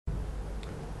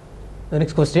The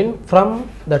next question, from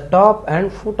the top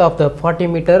and foot of the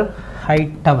 40-meter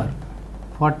height tower.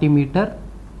 40-meter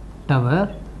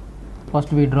tower.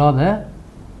 First we draw the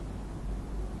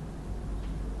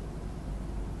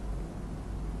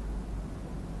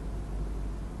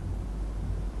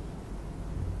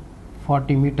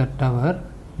meter tower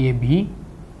AB.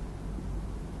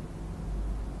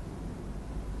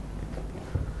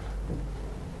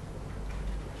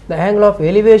 The angle of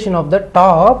elevation of the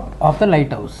top of the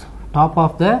lighthouse. Top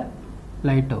of the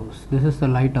lighthouse. This is the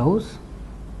lighthouse.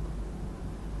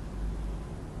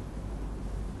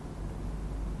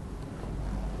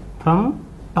 From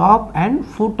top and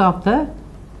foot of the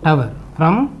tower.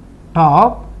 From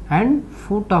top and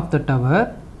foot of the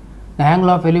tower, the angle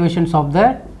of elevations of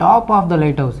the top of the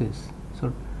lighthouse is.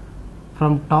 So,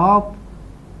 from top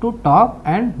to top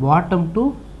and bottom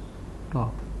to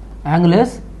top. Angle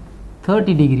is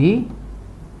 30 degree.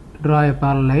 Draw a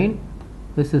parallel line.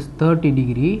 This is 30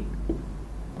 degree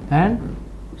and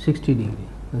 60 degree.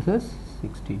 This is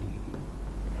 60 degree.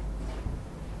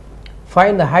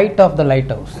 Find the height of the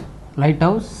lighthouse.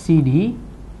 Lighthouse CD.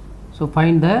 So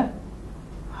find the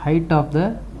height of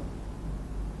the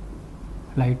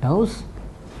lighthouse.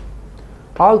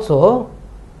 Also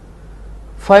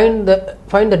find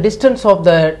the distance of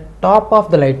the top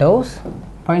of the lighthouse.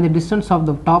 Find the distance of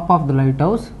the top of the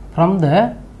lighthouse from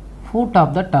the foot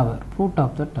of the tower. Foot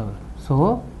of the tower.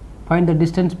 So find the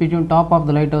distance between top of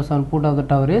the lighthouse and foot of the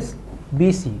tower is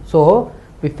BC. So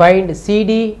we find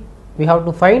CD. We have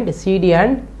to find CD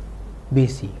and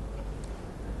BC.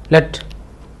 Let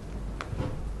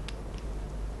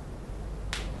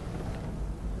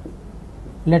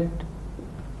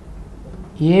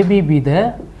AB be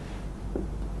the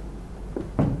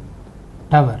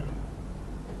tower.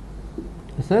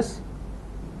 This is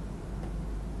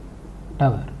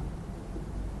tower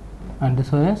and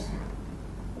this one is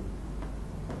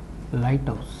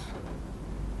lighthouse.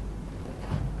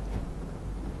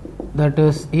 That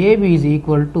is AB is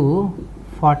equal to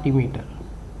 40 meter.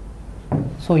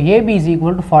 So AB is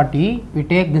equal to 40. We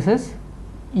take this as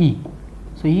E.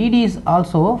 So ED is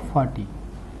also 40.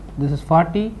 This is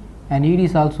 40 and ED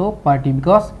is also 40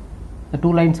 because the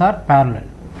two lines are parallel.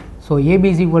 So AB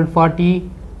is equal to 40.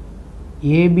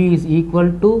 AB is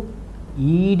equal to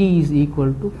ED is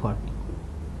equal to 40.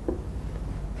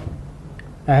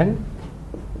 And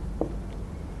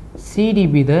CD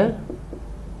be the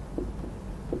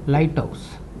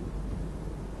lighthouse.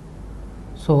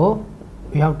 So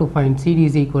we have to find CD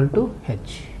is equal to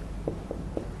H.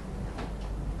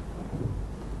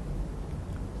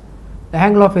 The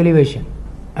angle of elevation.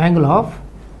 Angle of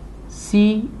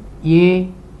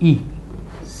CAE.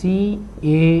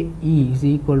 CAE is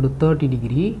equal to 30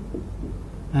 degree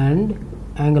and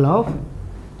angle of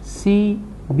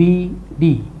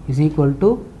CBD is equal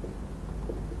to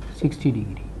 60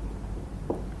 degree.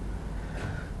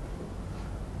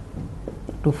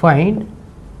 To find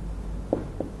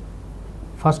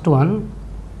first one,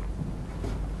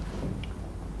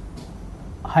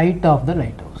 height of the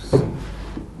lighthouse.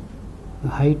 The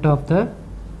height of the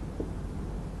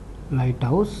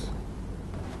lighthouse.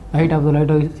 Height of the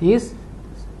lighthouse is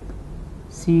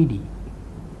CD.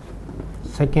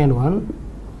 Second one,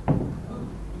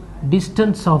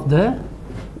 distance of the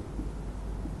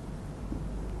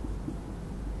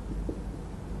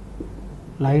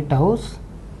lighthouse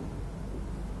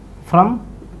from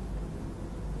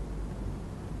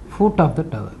foot of the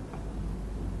tower.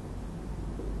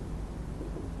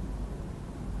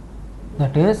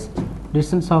 That is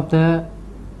distance of the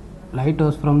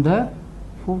lighthouse from the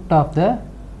foot of the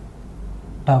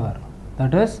tower.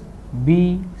 That is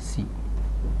BC.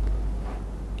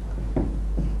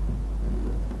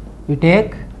 We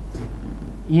take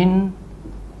in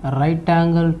a right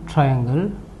angle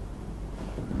triangle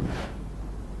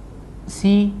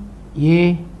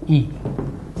CAE.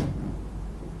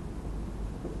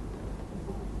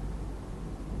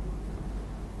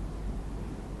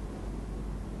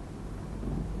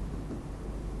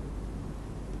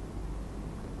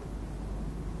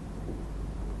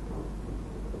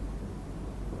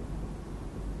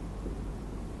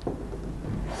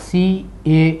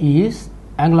 CA is,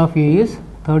 angle of A is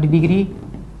 30 degree,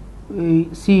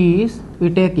 C is, we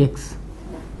take X,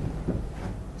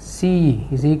 CE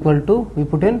is equal to, we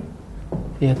put in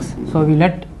X, so we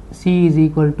let C is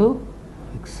equal to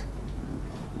X.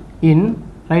 In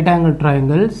right angle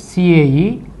triangle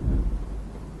CAE,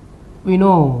 we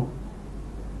know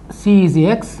C is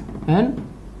X and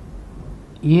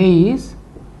A is,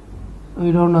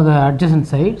 we don't know the adjacent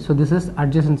side, so this is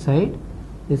adjacent side,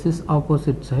 this is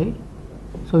opposite side.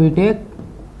 So we take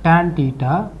tan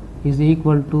theta is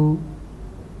equal to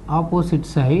opposite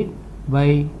side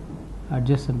by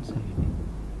adjacent side.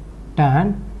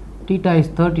 Tan theta is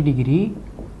 30 degree,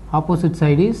 opposite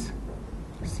side is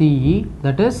CE,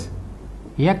 that is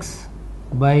x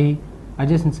by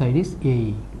adjacent side is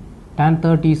AE. Tan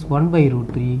 30 is 1 by root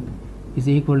 3 is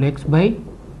equal to x by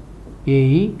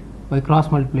AE. By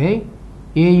cross multiply,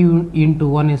 AU into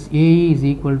 1 is AE is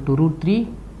equal to root 3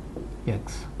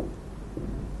 x.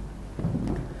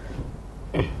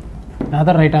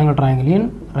 Another right angle triangle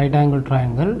in right angle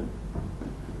triangle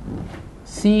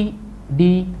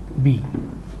CDB.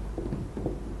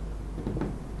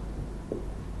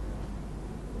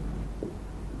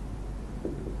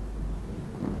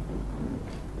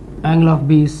 Angle of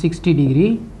B is 60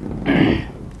 degree.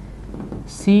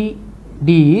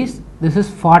 CD is, this is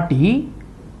 40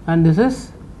 and this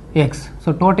is x.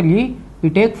 So totally we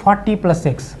take 40 plus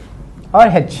x or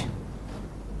h.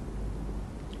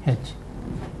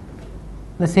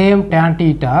 The same tan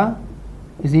theta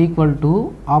is equal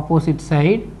to opposite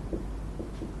side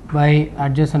by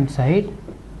adjacent side.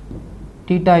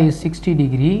 Theta is 60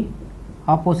 degree,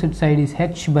 opposite side is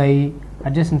h by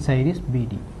adjacent side is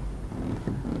BD.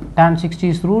 Tan 60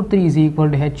 is root 3 is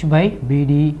equal to h by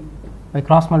BD. By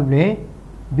cross multiply,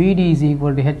 BD is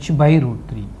equal to h by root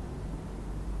 3.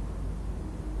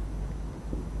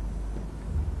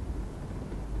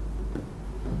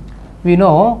 We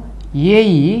know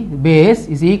AE base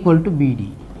is equal to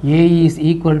BD. AE is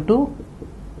equal to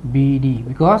BD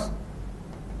because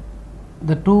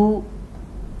the two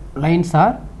lines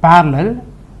are parallel,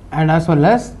 and as well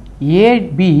as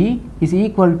AB is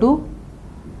equal to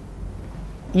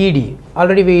ED.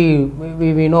 Already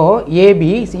we know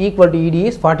AB is equal to ED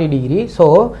is 40 degree.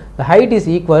 So the height is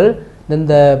equal, then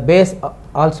the base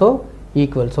also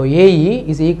equal. So AE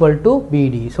is equal to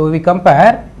BD. So we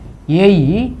compare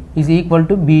AE is equal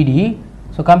to BD.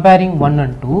 So comparing 1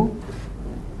 and 2,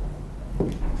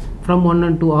 from 1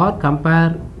 and 2 or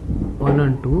compare 1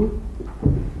 and 2,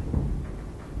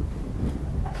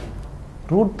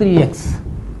 root 3x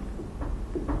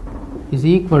is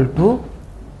equal to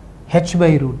h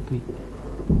by root 3.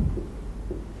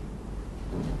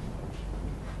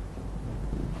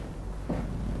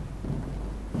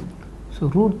 So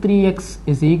root 3x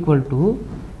is equal to,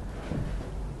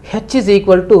 h is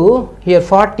equal to here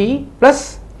 40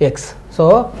 plus x.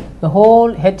 So the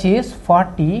whole h is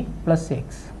 40 plus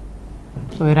x.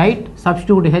 So we write,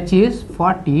 substitute h is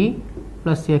 40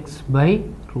 plus x by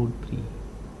root 3.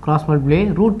 Cross multiply,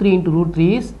 root 3 into root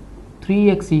 3 is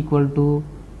 3x equal to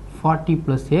 40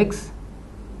 plus x.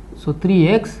 So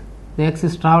 3x, the x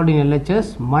is travelled in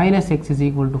LHS, minus x is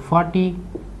equal to 40,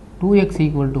 2x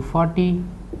equal to 40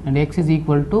 and x is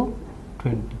equal to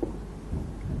 20.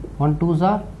 1 2s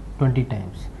are 20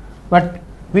 times. But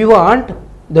we want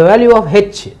the value of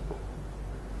h.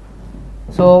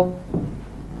 So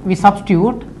we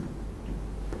substitute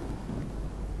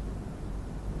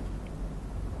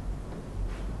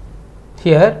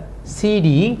here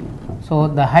CD. So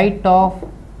the height of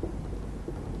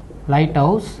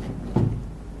lighthouse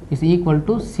is equal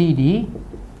to CD,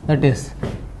 that is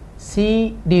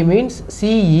CD means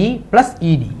CE plus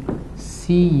ED.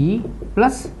 CE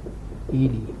plus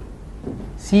ED.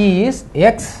 C is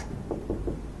x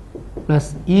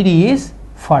plus ED is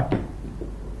 40.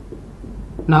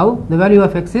 Now the value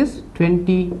of x is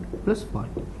 20 plus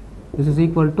 40. This is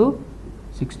equal to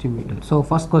 60 meters. So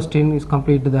first question is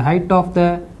complete. The height of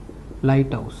the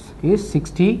lighthouse is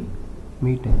 60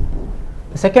 meters.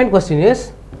 The second question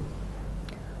is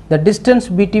the distance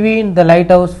between the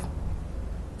lighthouse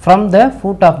from the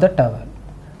foot of the tower.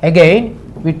 Again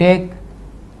we take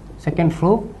second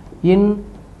proof in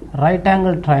right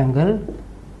angle triangle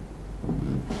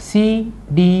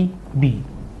CDB.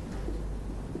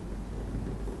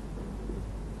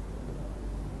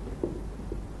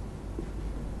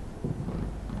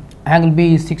 Angle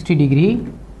B is 60 degree.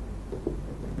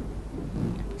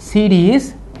 CD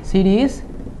is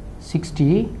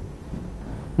 60.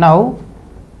 Now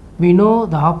we know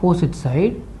the opposite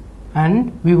side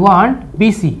and we want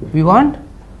BC. We want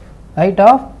height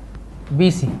of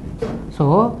BC.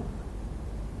 So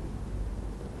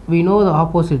we know the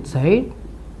opposite side,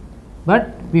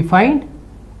 but we find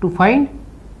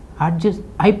adjust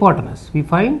hypotenuse. We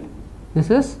find this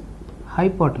is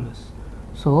hypotenuse.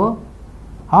 So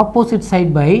opposite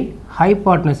side by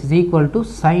hypotenuse is equal to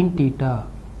sin theta.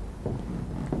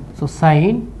 So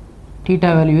sin theta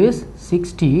value is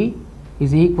 60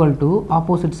 is equal to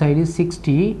opposite side is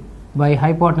 60 by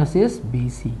hypotenuse is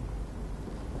BC.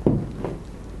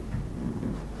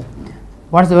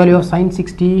 What is the value of sin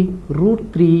 60?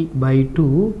 Root 3 by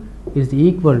 2 is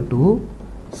equal to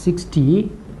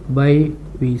 60 by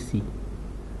BC.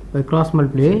 by cross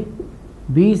multiply,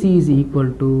 BC is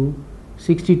equal to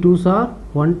 62s are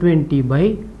 120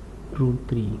 by root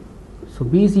 3. So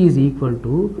BC is equal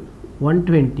to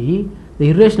 120. The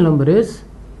irrational number is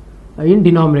in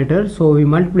denominator, so we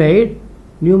multiplied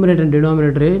numerator and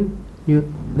denominator in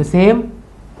the same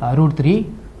root 3.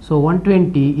 So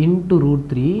 120 into root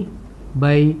 3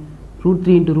 by root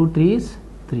 3 into root 3 is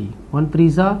 3. 1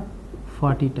 3s are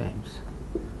 40 times.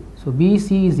 So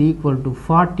BC is equal to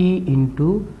 40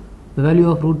 into the value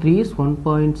of root 3 is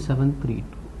 1.732.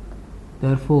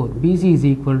 Therefore BC is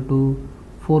equal to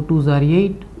 4 2s are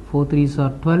 8, 4 3s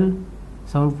are 12,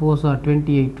 7 4s are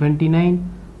 28,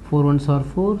 29, 4 1s are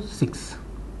 4, 6,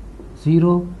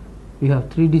 0. We have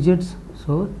 3 digits,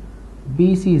 so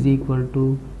BC is equal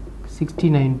to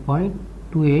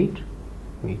 69.28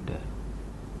 meter.